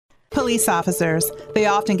Police officers, they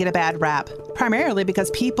often get a bad rap, primarily because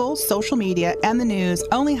people, social media, and the news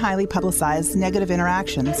only highly publicize negative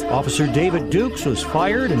interactions. Officer David Dukes was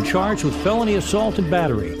fired and charged with felony assault and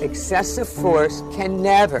battery. Excessive force can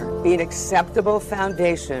never be an acceptable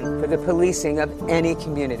foundation for the policing of any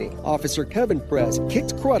community. Officer Kevin Perez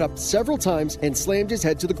kicked Crud up several times and slammed his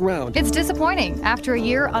head to the ground. It's disappointing, after a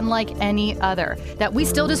year unlike any other, that we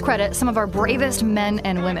still discredit some of our bravest men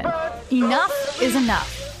and women. Enough is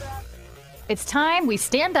enough. It's time we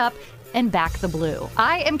stand up and back the blue.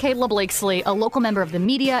 I am Kayla Blakesley, a local member of the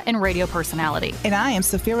media and radio personality. And I am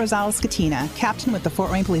Sophia Rosales-Catina, captain with the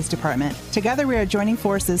Fort Wayne Police Department. Together we are joining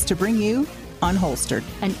forces to bring you Unholstered.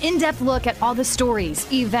 An in-depth look at all the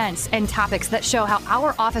stories, events, and topics that show how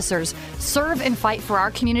our officers serve and fight for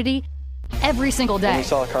our community every single day. When we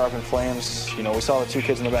saw the car up in flames, we saw the two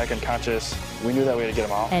kids in the back unconscious. We knew that we had to get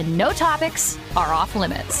them out. And no topics are off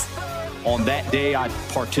limits. On that day, I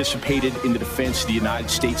participated in the defense of the United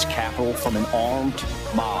States Capitol from an armed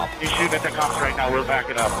mob. He's shooting at the cops right now. We're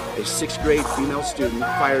backing up. A sixth grade female student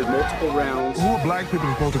fired multiple rounds. Who are black people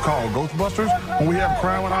supposed to call? Ghostbusters? When we have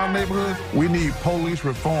crime in our neighborhoods, we need police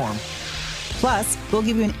reform. Plus, we'll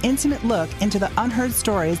give you an intimate look into the unheard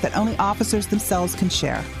stories that only officers themselves can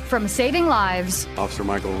share. From saving lives. Officer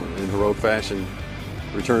Michael, in heroic fashion,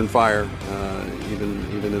 returned fire, even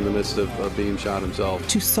in the midst of being shot himself.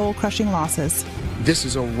 To soul-crushing losses. This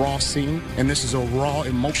is a raw scene, and this is a raw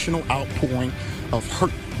emotional outpouring of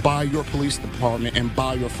hurt by your police department and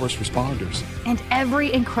by your first responders. And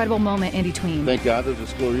every incredible moment in between. Thank God there's a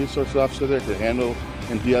school resource officer there to handle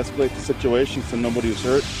and de-escalate the situation so nobody was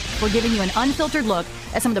hurt. We're giving you an unfiltered look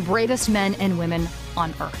at some of the bravest men and women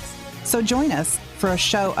on Earth. So join us for a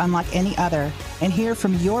show unlike any other and hear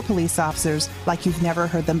from your police officers like you've never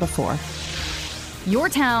heard them before. Your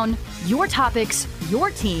town, your topics,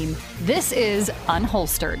 your team. This is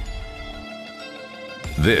Unholstered.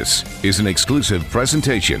 This is an exclusive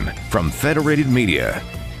presentation from Federated Media.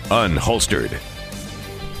 Unholstered.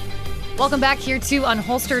 Welcome back here to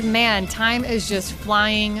Unholstered. Man, time is just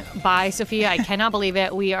flying by, Sophia. I cannot believe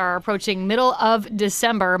it. We are approaching middle of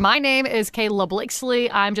December. My name is Kayla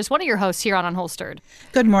Blakesley. I'm just one of your hosts here on Unholstered.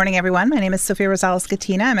 Good morning, everyone. My name is Sophia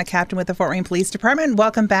Rosales-Catina. I'm a captain with the Fort Wayne Police Department.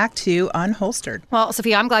 Welcome back to Unholstered. Well,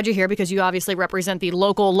 Sophia, I'm glad you're here because you obviously represent the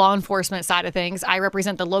local law enforcement side of things. I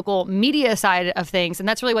represent the local media side of things, and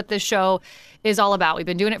that's really what this show is all about. We've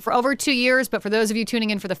been doing it for over 2 years, but for those of you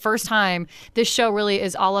tuning in for the first time, this show really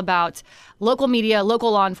is all about local media,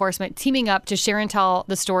 local law enforcement teaming up to share and tell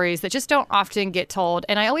the stories that just don't often get told.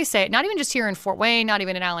 And I always say it, not even just here in Fort Wayne, not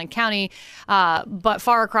even in Allen County, but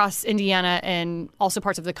far across Indiana and also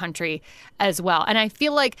parts of the country as well. And I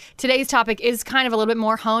feel like today's topic is kind of a little bit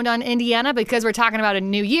more honed on Indiana because we're talking about a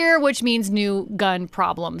new year, which means new gun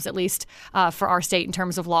problems, at least for our state in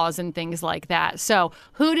terms of laws and things like that. So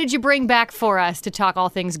who did you bring back for us to talk all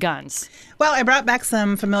things guns? Well, I brought back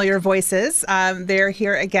some familiar voices. They're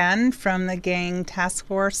here again from the gang task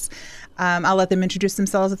force. I'll let them introduce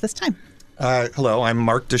themselves at this time. Hello, I'm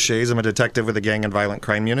Mark Deshays. I'm a detective with the Gang and Violent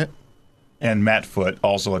Crime Unit. And Matt Foote,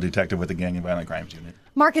 also a detective with the Gang and Violent Crimes Unit.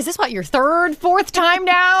 Mark, is this what, your third, fourth time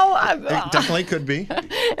now? It definitely could be.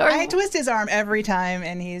 I twist his arm every time,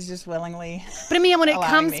 and he's just willingly But I mean, when it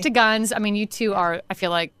comes to guns, I mean, you two are, I feel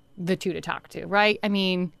like, the two to talk to, right? I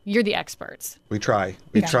mean, you're the experts. We try.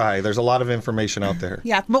 We try. There's a lot of information out there.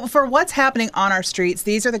 Yeah, but for what's happening on our streets,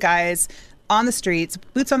 these are the guys on the streets,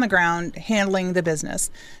 boots on the ground, handling the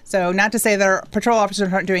business. So not to say that our patrol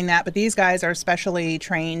officers aren't doing that, but these guys are specially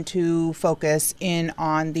trained to focus in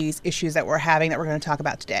on these issues that we're having that we're going to talk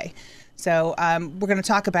about today. So we're going to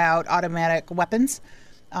talk about automatic weapons,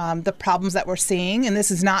 the problems that we're seeing. And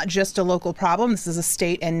this is not just a local problem. This is a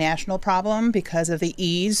state and national problem because of the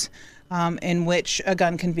ease in which a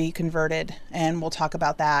gun can be converted. And we'll talk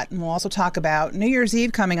about that. And we'll also talk about New Year's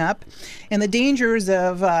Eve coming up and the dangers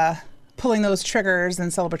of pulling those triggers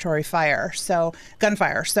and celebratory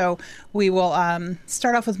gunfire. So we will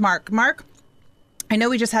start off with Mark. Mark, I know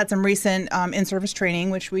we just had some recent in-service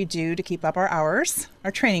training, which we do to keep up our hours,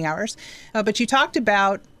 our training hours. But you talked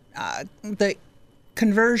about the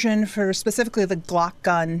conversion for specifically the Glock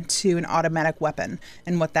gun to an automatic weapon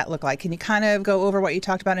and what that looked like. Can you kind of go over what you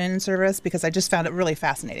talked about in service? Because I just found it really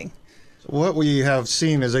fascinating. What we have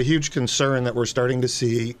seen is a huge concern that we're starting to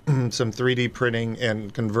see some 3D printing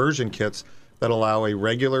and conversion kits that allow a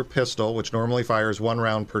regular pistol, which normally fires 1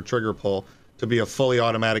 round per trigger pull, to be a fully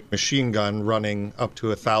automatic machine gun running up to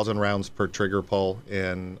 1,000 rounds per trigger pull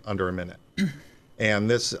in under a minute. And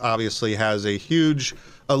this obviously has a huge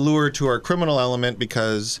allure to our criminal element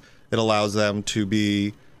because it allows them to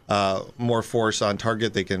be more force on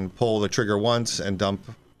target. They can pull the trigger once and dump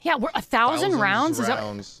Yeah, we're 1,000 rounds?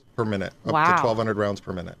 Rounds per minute. Wow. Up to 1,200 rounds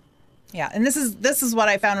per minute. Yeah, and this is what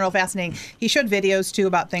I found real fascinating. He showed videos, too,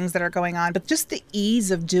 about things that are going on, but just the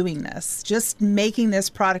ease of doing this, just making this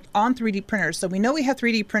product on 3D printers. So we know we have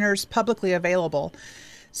 3D printers publicly available.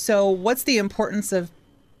 So what's the importance of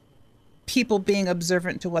people being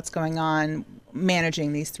observant to what's going on,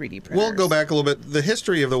 managing these 3D printers? We'll go back a little bit. The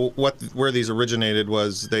history of where these originated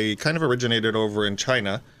was they kind of originated over in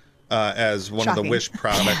China. As one of the Wish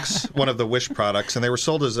products, and they were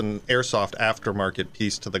sold as an airsoft aftermarket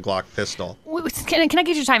piece to the Glock pistol. Can I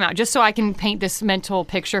get your time out just so I can paint this mental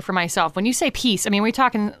picture for myself? When you say piece, I mean, we're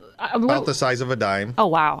talking about the size of a dime. Oh,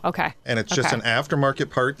 wow. Okay. And it's just an aftermarket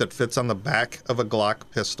part that fits on the back of a Glock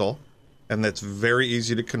pistol, and that's very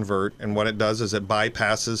easy to convert. And what it does is it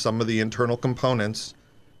bypasses some of the internal components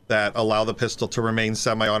that allow the pistol to remain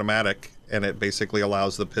semi-automatic. And it basically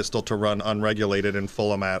allows the pistol to run unregulated in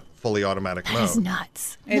fully automatic mode. That is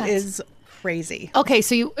nuts. It is crazy. Okay,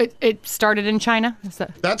 so it started in China?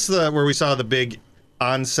 That's where we saw the big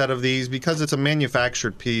onset of these, because it's a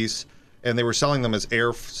manufactured piece, and they were selling them as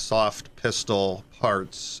airsoft pistol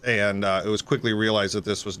parts. And it was quickly realized that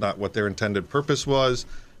this was not what their intended purpose was,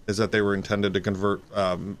 is that they were intended to convert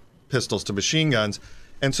pistols to machine guns.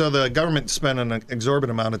 And so the government spent an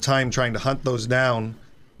exorbitant amount of time trying to hunt those down,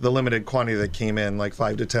 the limited quantity that came in, like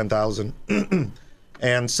 5,000 to 10,000.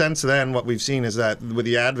 And since then, what we've seen is that with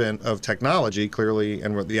the advent of technology, clearly,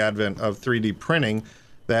 and with the advent of 3D printing,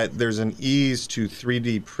 that there's an ease to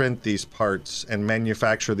 3D print these parts and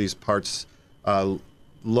manufacture these parts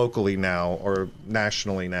locally now or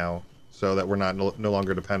nationally now, so that we're no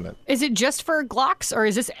longer dependent. Is it just for Glocks, or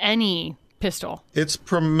is this any pistol? It's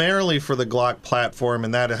primarily for the Glock platform,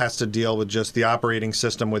 and that has to deal with just the operating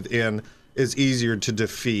system within is easier to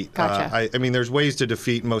defeat. Gotcha. I mean, there's ways to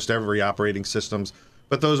defeat most every operating systems,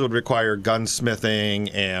 but those would require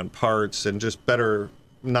gunsmithing and parts and just better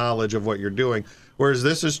knowledge of what you're doing. Whereas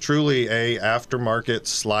this is truly a aftermarket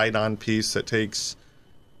slide-on piece that takes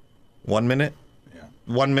 1 minute,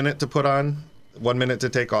 1 minute to put on, 1 minute to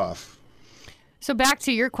take off. So back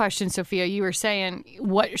to your question, Sophia, you were saying,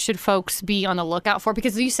 what should folks be on the lookout for?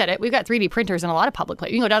 Because you said it, we've got 3D printers in a lot of public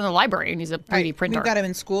places. You can go down to the library and use a 3D printer. We've got them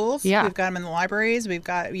in schools. Yeah. We've got them in the libraries. We've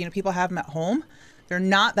got, people have them at home. They're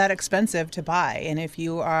not that expensive to buy. And if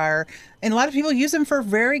you are, and a lot of people use them for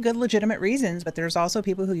very good, legitimate reasons, but there's also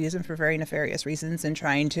people who use them for very nefarious reasons and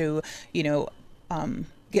trying to,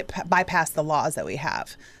 bypass the laws that we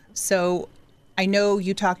have. So I know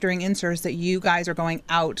you talked during inserts that you guys are going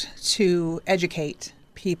out to educate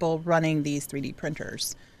people running these 3D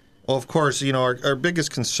printers. Well, of course, our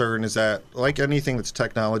biggest concern is that, like anything that's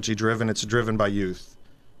technology-driven, it's driven by youth.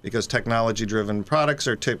 Because technology-driven products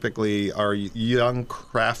are typically our young,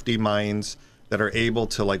 crafty minds that are able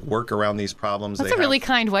to, work around these problems. That's a really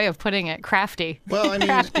kind way of putting it, crafty. Well, I mean,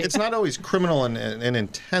 it's not always criminal in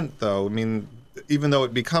intent, though. I mean, even though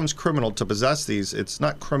it becomes criminal to possess these, it's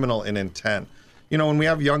not criminal in intent. When we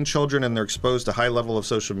have young children and they're exposed to high level of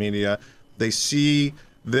social media, they see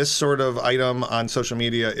this sort of item on social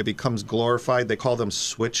media, it becomes glorified. They call them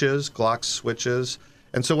switches, Glock switches.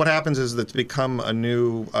 And so what happens is that it's become a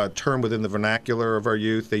new term within the vernacular of our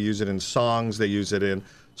youth. They use it in songs. They use it in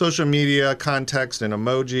social media context and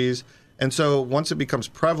emojis. And so once it becomes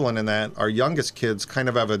prevalent in that, our youngest kids kind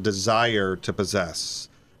of have a desire to possess.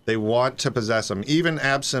 They want to possess them. Even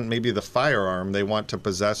absent maybe the firearm, they want to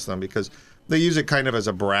possess them because they use it kind of as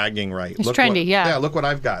a bragging right. It's trendy, yeah. Yeah, look what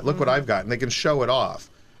I've got. Look what I've got. And they can show it off.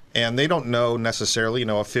 And they don't know necessarily, a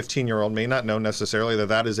 15-year-old may not know necessarily that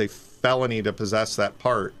that is a felony to possess that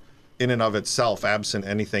part in and of itself, absent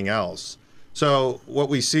anything else. So what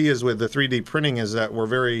we see is with the 3D printing is that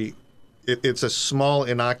it's a small,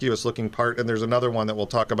 innocuous-looking part, and there's another one that we'll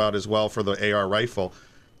talk about as well for the AR rifle.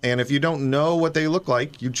 And if you don't know what they look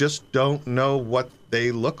like, you just don't know what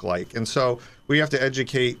they look like. And so we have to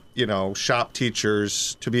educate, shop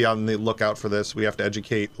teachers to be on the lookout for this. We have to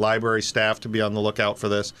educate library staff to be on the lookout for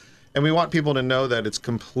this. And we want people to know that it's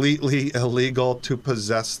completely illegal to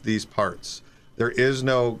possess these parts. There is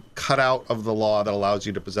no cutout of the law that allows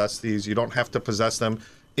you to possess these. You don't have to possess them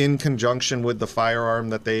in conjunction with the firearm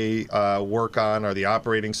that they work on or the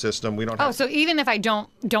operating system. We don't have so even if I don't,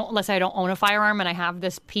 let's say I don't own a firearm and I have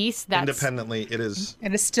this piece, that's... Independently, it is...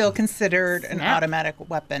 It is still considered an automatic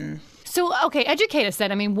weapon. So, okay, educate us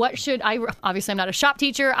then. I mean, what should obviously I'm not a shop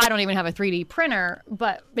teacher. I don't even have a 3D printer,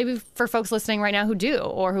 but maybe for folks listening right now who do,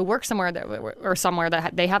 or who work somewhere that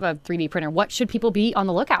they have a 3D printer, what should people be on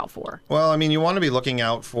the lookout for? Well, I mean, you want to be looking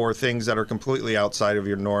out for things that are completely outside of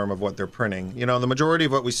your norm of what they're printing. You know, the majority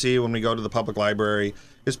of what we see when we go to the public library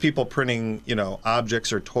is people printing, you know,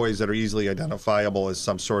 objects or toys that are easily identifiable as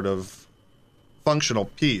some sort of functional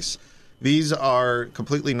piece. These are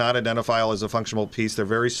completely not identifiable as a functional piece. They're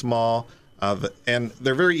very small, and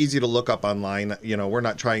they're very easy to look up online. You know, we're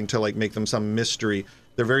not trying to like make them some mystery.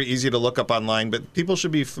 They're very easy to look up online, but people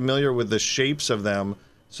should be familiar with the shapes of them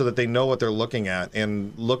so that they know what they're looking at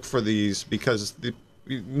and look for these, because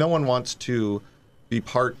no one wants to be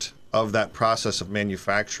part of that process of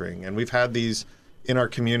manufacturing. And we've had these in our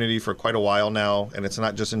community for quite a while now, and it's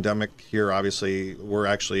not just endemic here. Obviously, we're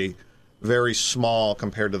actually very small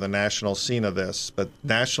compared to the national scene of this, but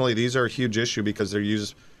nationally these are a huge issue because they're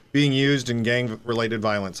being used in gang-related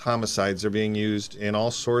violence, homicides. They're being used in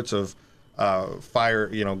all sorts of fire,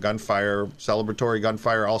 you know, gunfire, celebratory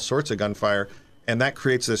gunfire, all sorts of gunfire, and that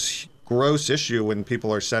creates this gross issue when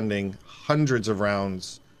people are sending hundreds of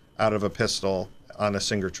rounds out of a pistol on a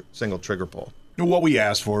single trigger pull. What we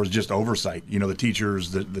ask for is just oversight. You know, the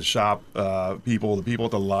teachers, the shop people, the people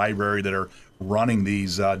at the library that are running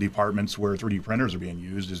these departments where 3D printers are being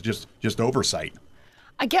used is just oversight.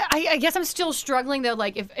 I guess I'm still struggling though.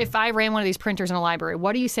 Like if I ran one of these printers in a library,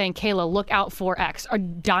 what are you saying, Kayla? Look out for X, a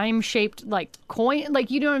dime-shaped like coin, like,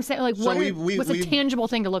 you know what I'm saying? Like, so what's a tangible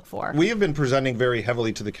thing to look for? We have been presenting very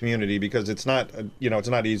heavily to the community because it's not, it's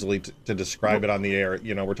not easily to describe it on the air.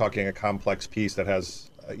 You know, we're talking a complex piece that has,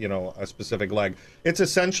 a specific leg. It's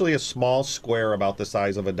essentially a small square about the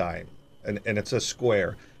size of a dime, and it's a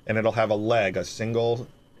square, and it'll have a leg, a single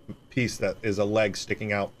piece that is a leg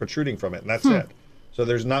sticking out, protruding from it, and that's it. So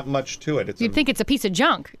there's not much to it. You'd think it's a piece of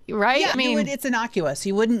junk, right? Yeah, I mean, it's innocuous.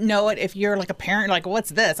 You wouldn't know it if you're like a parent. Like,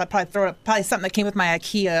 what's this? I'd probably throw it. Probably something that came with my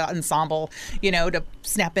IKEA ensemble, to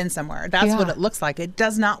snap in somewhere. That's what it looks like. It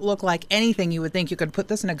does not look like anything you would think you could put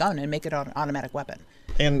this in a gun and make it an automatic weapon.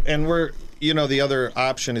 And we're, the other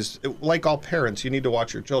option is, like all parents, you need to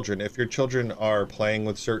watch your children. If your children are playing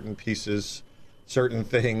with certain pieces, certain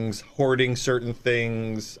things, hoarding certain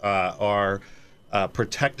things, are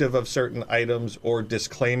protective of certain items or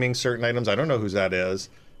disclaiming certain items. I don't know whose that is.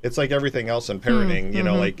 It's like everything else in parenting,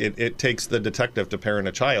 like it takes the detective to parent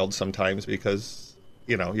a child sometimes because,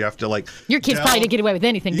 you have to Your kids probably didn't get away with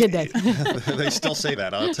anything, did they? They still say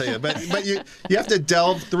that, I'll tell you. But you have to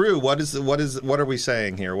delve through what are we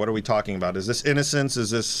saying here? What are we talking about? Is this innocence? Is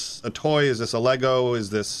this a toy? Is this a Lego? Is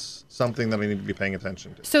this something that I need to be paying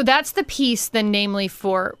attention to? So that's the piece then, namely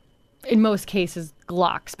for, in most cases,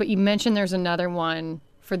 Glocks, but you mentioned there's another one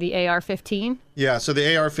for the AR-15? Yeah, so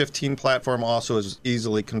the AR-15 platform also is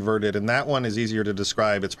easily converted, and that one is easier to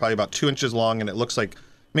describe. It's probably about 2 inches long, and it looks like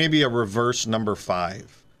maybe a reverse number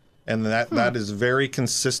 5. And that is very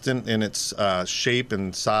consistent in its shape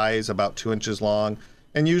and size, about 2 inches long.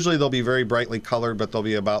 And usually they'll be very brightly colored, but they'll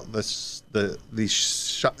be about the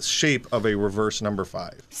shape of a reverse number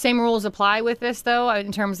 5. Same rules apply with this, though,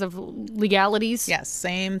 in terms of legalities? Yes,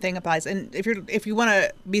 same thing applies. And if you want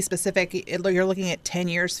to be specific, you're looking at 10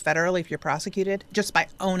 years federally if you're prosecuted, just by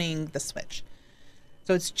owning the switch.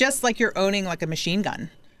 So it's just like you're owning like a machine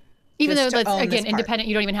gun. Even though that's, again, independent,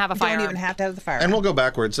 you don't even have a firearm. You don't even have to have the firearm. And we'll go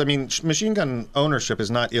backwards. I mean, machine gun ownership is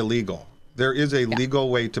not illegal. There is a legal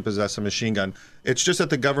way to possess a machine gun. It's just that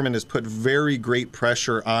the government has put very great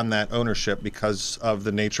pressure on that ownership because of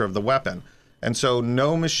the nature of the weapon. And so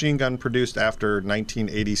no machine gun produced after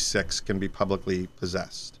 1986 can be publicly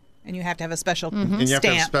possessed. And you have to have a special And you have to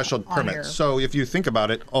have a special permit. So if you think about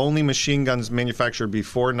it, only machine guns manufactured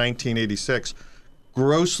before 1986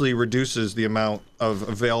 grossly reduces the amount of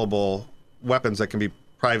available weapons that can be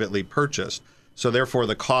privately purchased. So therefore,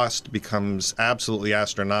 the cost becomes absolutely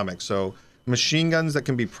astronomical. So machine guns that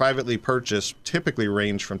can be privately purchased typically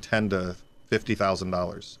range from $10,000 to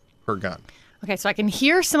 $50,000 per gun. Okay, so I can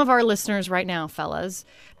hear some of our listeners right now, fellas,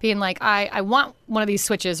 being like, I want one of these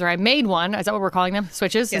switches, or I made one. Is that what we're calling them?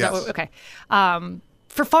 Switches? Yes. Is that what, okay.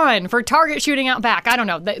 For fun, for target shooting out back. I don't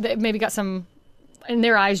know. They maybe got some, in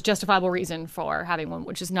their eyes, justifiable reason for having one,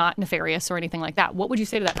 which is not nefarious or anything like that. What would you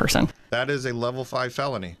say to that person? That is a level 5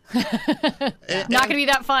 felony. Not going to be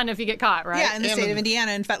that fun if you get caught, right? Yeah, in the state of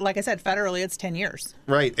Indiana, and like I said, federally, it's 10 years.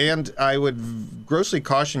 Right, and I would grossly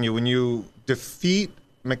caution you, when you defeat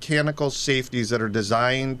mechanical safeties that are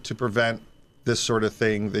designed to prevent this sort of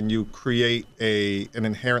thing, then you create an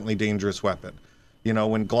inherently dangerous weapon.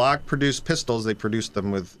 When Glock produced pistols, they produced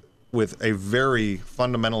them with a very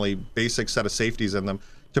fundamentally basic set of safeties in them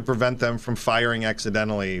to prevent them from firing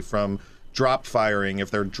accidentally, from drop firing if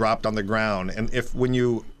they're dropped on the ground. And when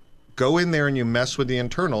you go in there and you mess with the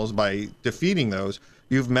internals by defeating those,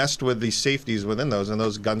 you've messed with the safeties within those, and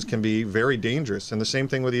those guns can be very dangerous. And the same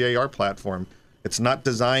thing with the AR platform. It's not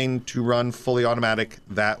designed to run fully automatic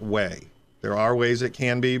that way. There are ways it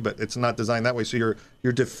can be, but it's not designed that way. So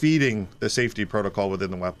you're defeating the safety protocol within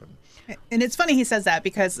the weapon. And it's funny he says that,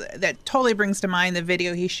 because that totally brings to mind the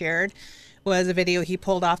video he shared was a video he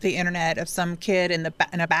pulled off the internet of some kid in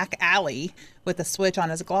a back alley with a switch on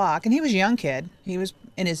his Glock. And he was a young kid. He was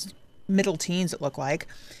in his middle teens, it looked like.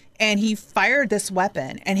 And he fired this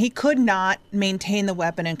weapon, and he could not maintain the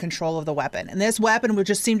weapon and control of the weapon. And this weapon would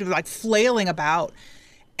just seem to be like flailing about.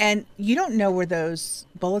 And you don't know where those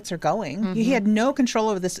bullets are going. Mm-hmm. He had no control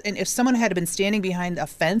over this. And if someone had been standing behind a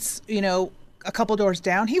fence, a couple doors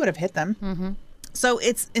down, he would have hit them. Mm-hmm. So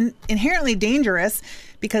it's inherently dangerous,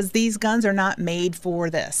 because these guns are not made for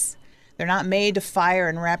this. They're not made to fire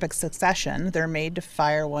in rapid succession. They're made to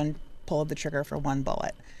fire one, pull the trigger for one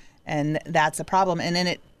bullet. And that's a problem. And then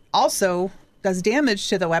it also does damage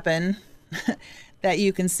to the weapon that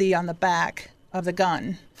you can see on the back of the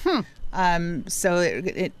gun. So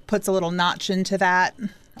it puts a little notch into that.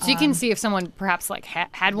 So you can see if someone perhaps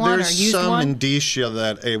had one or used one? There's some indicia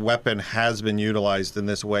that a weapon has been utilized in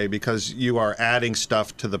this way, because you are adding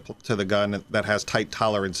stuff to the gun that has tight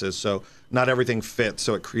tolerances. So not everything fits,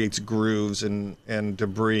 so it creates grooves and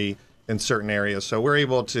debris in certain areas. So we're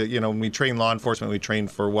able to, when we train law enforcement, we train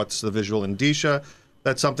for what's the visual indicia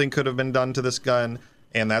that something could have been done to this gun.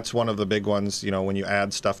 And that's one of the big ones, when you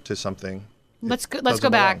add stuff to something. Let's go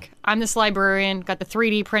back. I'm this librarian, got the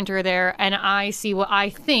 3D printer there, and I see what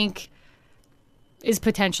I think is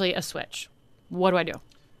potentially a switch. What do I do?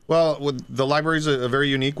 Well, the library is a very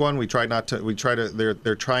unique one. They're trying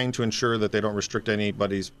to ensure that they don't restrict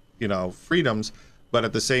anybody's, freedoms. But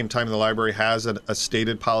at the same time, the library has a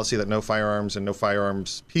stated policy that no firearms and no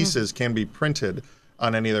firearms pieces can be printed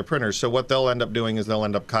on any of their printers. So what they'll end up doing is they'll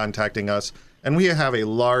end up contacting us. And we have a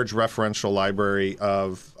large referential library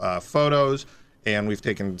of photos, and we've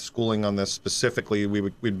taken schooling on this specifically.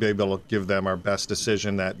 We'd be able to give them our best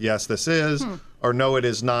decision that, yes, this is, or no, it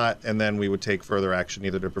is not, and then we would take further action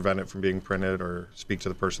either to prevent it from being printed or speak to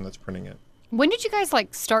the person that's printing it. When did you guys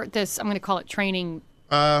start this, I'm going to call it training?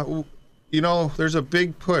 There's a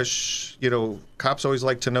big push. Cops always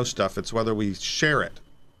like to know stuff. It's whether we share it.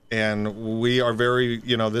 And we are very,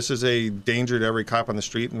 this is a danger to every cop on the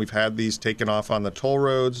street. And we've had these taken off on the toll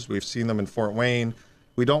roads. We've seen them in Fort Wayne.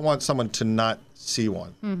 We don't want someone to not see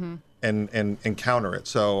one and encounter it.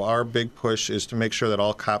 So our big push is to make sure that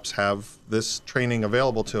all cops have this training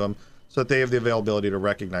available to them so that they have the availability to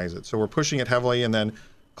recognize it. So we're pushing it heavily. And then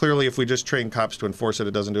clearly, if we just train cops to enforce it,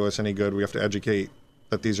 it doesn't do us any good. We have to educate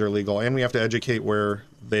that these are illegal. And we have to educate where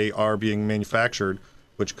they are being manufactured,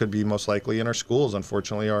 which could be most likely in our schools,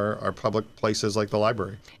 unfortunately, our public places like the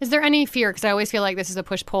library. Is there any fear? Because I always feel like this is a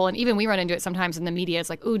push-pull, and even we run into it sometimes in the media. It's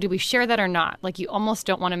like, ooh, do we share that or not? You almost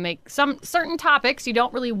don't want to make some certain topics. You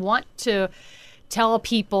don't really want to tell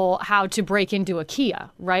people how to break into a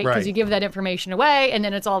Kia, right? Because you give that information away, and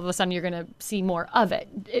then it's all of a sudden you're going to see more of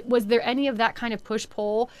it. Was there any of that kind of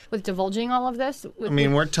push-pull with divulging all of this?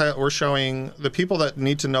 We're showing the people that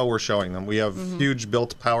need to know. We're showing them. We have huge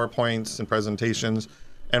built PowerPoints and presentations.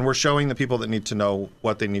 And we're showing the people that need to know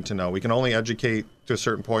what they need to know. We can only educate to a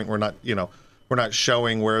certain point. We're not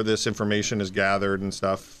showing where this information is gathered and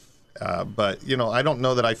stuff. But I don't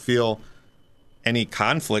know that I feel any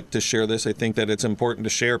conflict to share this. I think that it's important to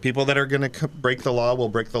share. People that are going to break the law will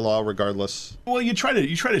break the law regardless. Well, you try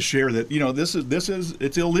to share that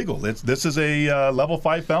it's illegal. This is a level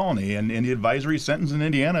 5 felony, and the advisory sentence in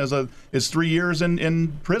Indiana is 3 years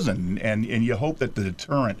in prison. And you hope that the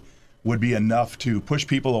deterrent would be enough to push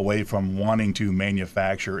people away from wanting to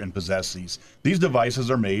manufacture and possess these. These devices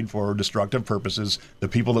are made for destructive purposes. The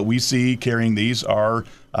people that we see carrying these are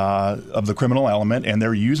of the criminal element, and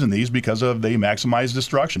they're using these because they maximize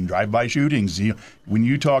destruction, drive-by shootings. When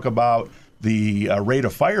you talk about the rate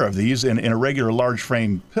of fire of these in a regular large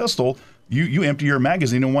frame pistol, you empty your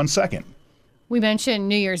magazine in 1 second. We mentioned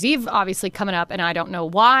New Year's Eve obviously coming up, and I don't know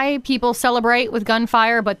why people celebrate with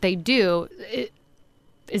gunfire, but they do.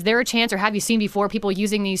 Is there a chance, or have you seen before, people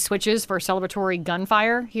using these switches for celebratory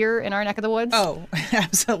gunfire here in our neck of the woods? Oh,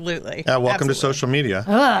 absolutely. Welcome to social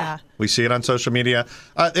media. We see it on social media.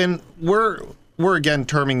 And we're again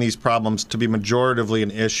terming these problems to be majoritively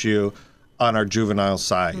an issue on our juvenile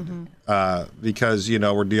side because,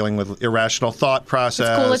 we're dealing with irrational thought process.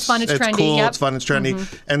 It's cool, it's fun, it's trendy. Cool, yep. it's fun, it's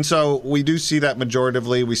trendy. And so we do see that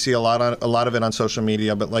majoritively. We see a lot of it on social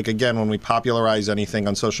media. But like, again, when we popularize anything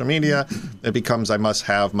on social media, it becomes I must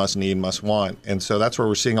have, must need, must want. And so that's where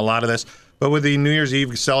we're seeing a lot of this. But with the New Year's Eve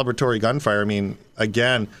celebratory gunfire, I mean,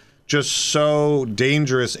 again, just so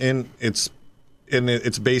dangerous in its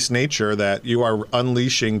base nature that you are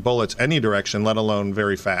unleashing bullets any direction, let alone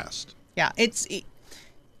very fast. Yeah,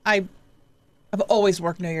 I've always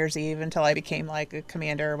worked New Year's Eve until I became like a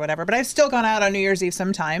commander or whatever. But I've still gone out on New Year's Eve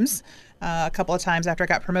sometimes, a couple of times after I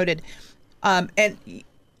got promoted. And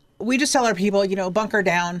we just tell our people, bunker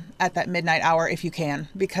down at that midnight hour if you can,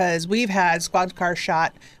 because we've had squad cars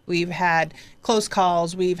shot, we've had close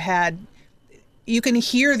calls, you can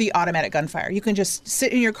hear the automatic gunfire. You can just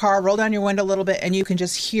sit in your car, roll down your window a little bit, and you can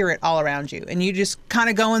just hear it all around you. And you just kind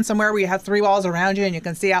of go in somewhere where you have 3 walls around you and you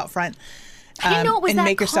can see out front. I didn't know it was and that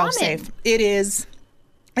make yourself common. safe. It is.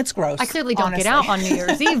 It's gross. I clearly don't honestly. get out on New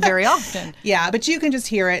Year's Eve very often. Yeah, but you can just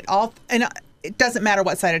hear it all. And it doesn't matter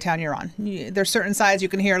what side of town you're on. There's certain sides you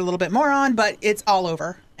can hear it a little bit more on, but it's all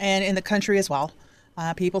over. And in the country as well.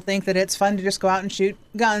 People think that it's fun to just go out and shoot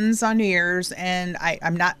guns on New Year's, and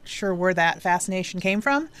I'm not sure where that fascination came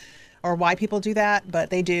from or why people do that, but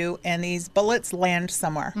they do, and these bullets land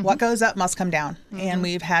somewhere. What goes up must come down, and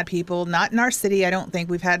we've had people, not in our city, I don't think,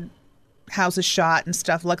 we've had houses shot and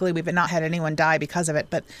stuff. Luckily, we've not had anyone die because of it,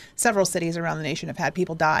 but several cities around the nation have had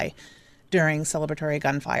people die during celebratory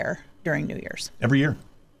gunfire during New Year's. Every year.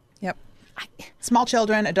 Yep. Small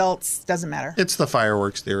children, adults, doesn't matter. It's the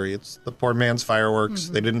fireworks theory. It's the poor man's fireworks.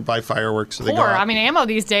 They didn't buy fireworks. So they go out. I mean, ammo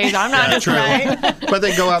these days. I'm not just right. But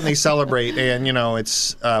they go out and they celebrate. And,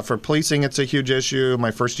 it's for policing, it's a huge issue. My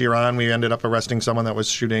first year on, we ended up arresting someone that was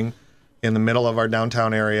shooting in the middle of our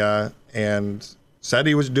downtown area and said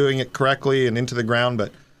he was doing it correctly and into the ground,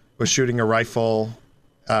 but was shooting a rifle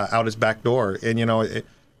out his back door. And,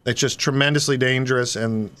 it's just tremendously dangerous,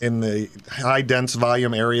 and in the high dense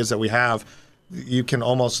volume areas that we have, you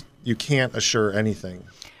can't assure anything.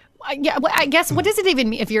 Yeah, well, I guess, what does it even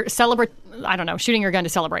mean if you're shooting your gun to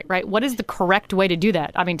celebrate, right? What is the correct way to do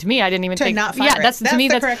that? I mean, to me, I didn't even think. Not fire yeah, that's to me.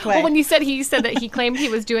 That's the correct way. Well, when he said that he claimed he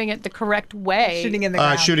was doing it the correct way. Shooting in the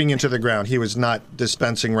ground. Shooting into the ground. He was not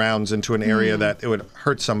dispensing rounds into an area that it would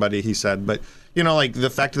hurt somebody, he said. But,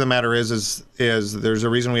 the fact of the matter is there's a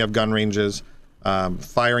reason we have gun ranges.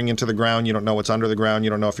 Firing into the ground, you don't know what's under the ground. You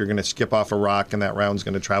don't know if you're going to skip off a rock and that round's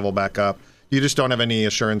going to travel back up. You just don't have any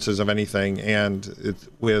assurances of anything. And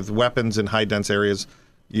with weapons in high dense areas,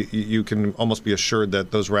 you can almost be assured that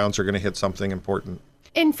those rounds are going to hit something important.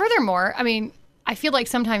 And furthermore, I mean, I feel like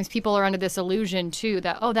sometimes people are under this illusion too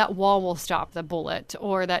that, that wall will stop the bullet,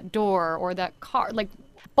 or that door, or that car. Like,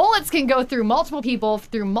 bullets can go through multiple people,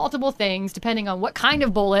 through multiple things, depending on what kind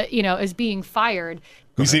of bullet, is being fired.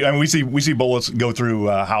 We see bullets go through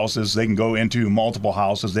houses. They can go into multiple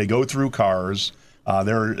houses. They go through cars.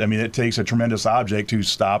 It takes a tremendous object to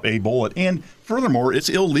stop a bullet. And furthermore, it's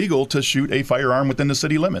illegal to shoot a firearm within the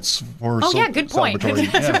city limits. Good point.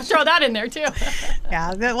 Throw that in there too.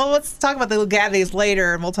 Yeah. Well, let's talk about the legalities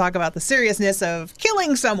later, and we'll talk about the seriousness of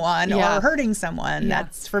killing someone or hurting someone. Yeah.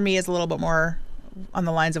 That's, for me, is a little bit more on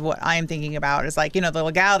the lines of what I'm thinking about. Is like, the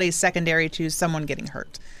legalities secondary to someone getting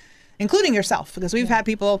hurt, including yourself, because we've had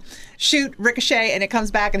people shoot, ricochet, and it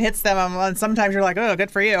comes back and hits them. And sometimes you're like, oh,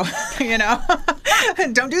 good for you.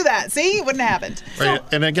 Don't do that. See, it wouldn't have happened. Right.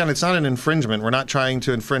 And again, it's not an infringement. We're not trying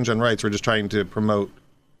to infringe on rights. We're just trying to promote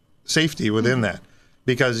safety within that.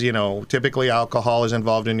 Because, typically alcohol is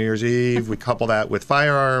involved in New Year's Eve. We couple that with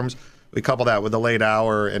firearms. We couple that with a late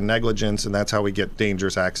hour and negligence, and that's how we get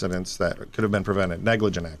dangerous accidents that could have been prevented,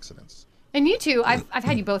 negligent accidents. And you two, I've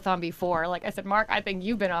had you both on before. Like I said, Mark, I think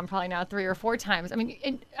you've been on probably now 3 or 4 times. I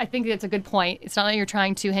mean, I think that's a good point. It's not that you're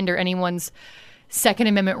trying to hinder anyone's Second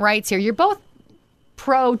Amendment rights here. You're both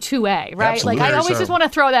pro 2A, right? Absolutely. Like I always just want to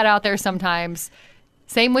throw that out there sometimes.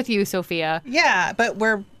 Same with you, Sophia. Yeah, but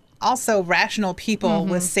we're also rational people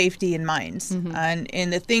with safety in mind.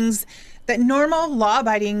 And the things that normal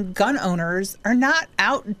law-abiding gun owners are not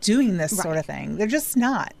out doing this sort of thing. They're just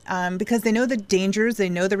not, because they know the dangers, they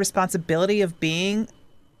know the responsibility of being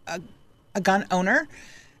a gun owner,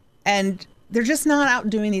 and they're just not out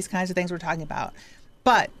doing these kinds of things we're talking about.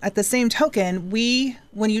 But at the same token,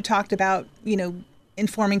 when you talked about,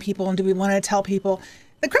 informing people, and do we want to tell people,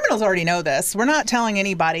 the criminals already know this. We're not telling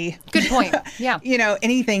anybody. Good point. Yeah.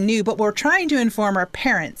 Anything new, but we're trying to inform our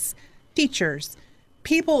parents, teachers,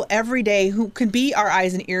 people every day who can be our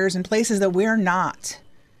eyes and ears in places that we're not.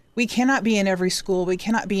 We cannot be in every school. We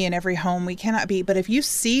cannot be in every home. We cannot be. But if you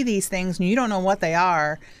see these things and you don't know what they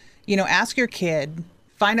are, ask your kid,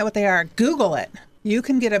 find out what they are, Google it. You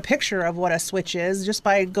can get a picture of what a switch is just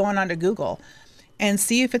by going onto Google and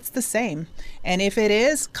see if it's the same. And if it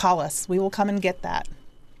is, call us. We will come and get that.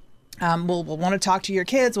 We'll want to talk to your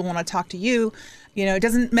kids. We'll want to talk to you. It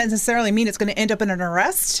doesn't necessarily mean it's going to end up in an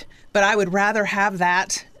arrest, but I would rather have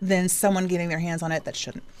that than someone getting their hands on it that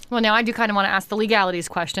shouldn't. Well, now I do kind of want to ask the legalities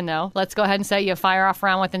question, though. Let's go ahead and say you fire off a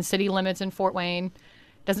round within city limits in Fort Wayne.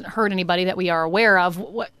 Doesn't hurt anybody that we are aware of.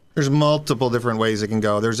 There's multiple different ways it can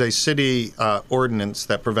go. There's a city ordinance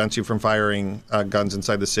that prevents you from firing guns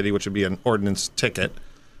inside the city, which would be an ordinance ticket.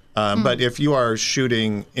 But if you are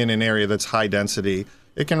shooting in an area that's high density,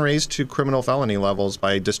 it can raise to criminal felony levels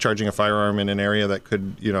by discharging a firearm in an area that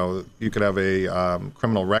could, you could have a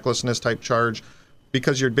criminal recklessness type charge,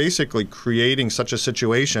 because you're basically creating such a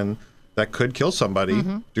situation that could kill somebody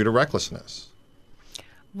due to recklessness.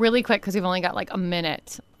 Really quick, because we've only got like a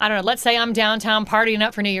minute. I don't know. Let's say I'm downtown partying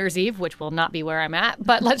up for New Year's Eve, which will not be where I'm at,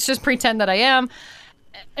 but let's just pretend that I am.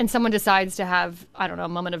 And someone decides to have, I don't know, a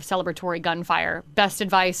moment of celebratory gunfire. Best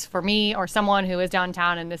advice for me or someone who is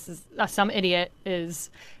downtown and this is some idiot is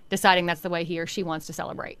deciding that's the way he or she wants to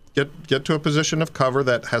celebrate. Get to a position of cover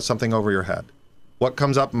that has something over your head. What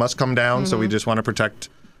comes up must come down, so we just want to protect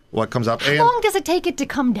what comes up. How long does it take it to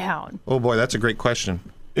come down? Oh boy, that's a great question.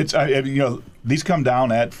 It's these come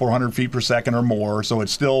down at 400 feet per second or more, so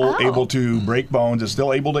it's still able to break bones. It's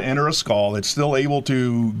still able to enter a skull. It's still able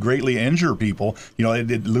to greatly injure people.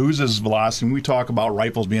 It loses velocity. When we talk about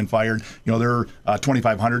rifles being fired, they're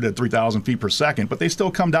 2,500 to 3,000 feet per second, but they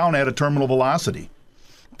still come down at a terminal velocity.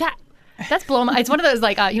 That's blowing my... It's one of those,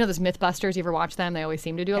 like, those Mythbusters. You ever watch them? They always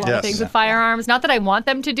seem to do a lot of things with firearms. Not that I want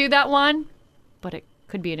them to do that one, but it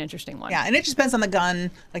could be an interesting one. Yeah, and it just depends on the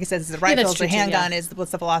gun. Like I said, it's the rifles, the handgun, is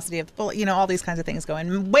what's the velocity of the bullet, all these kinds of things go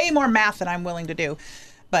in. Way more math than I'm willing to do.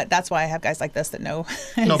 But that's why I have guys like this that know.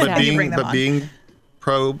 But being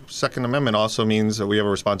pro Second Amendment also means that we have a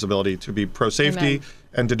responsibility to be pro safety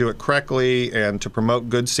and to do it correctly and to promote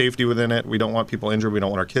good safety within it. We don't want people injured. We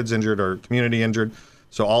don't want our kids injured or community injured.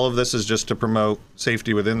 So all of this is just to promote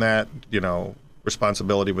safety within that,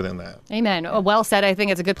 responsibility within that. Amen. Well said. I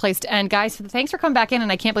think it's a good place to end. Guys, thanks for coming back in,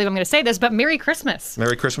 and I can't believe I'm going to say this, but Merry Christmas.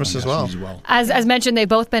 Merry Christmas as well. As mentioned, they've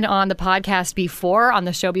both been on the podcast before, on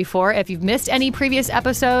the show before. If you've missed any previous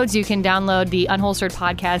episodes, you can download the Unholstered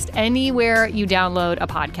podcast anywhere you download a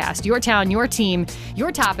podcast. Your town, your team,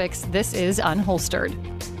 your topics. This is Unholstered.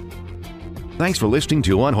 Thanks for listening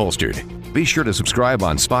to Unholstered. Be sure to subscribe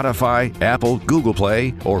on Spotify, Apple, Google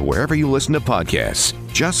Play, or wherever you listen to podcasts.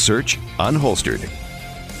 Just search Unholstered.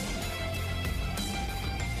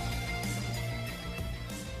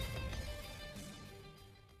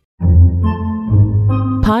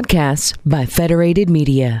 Podcasts by Federated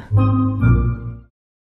Media.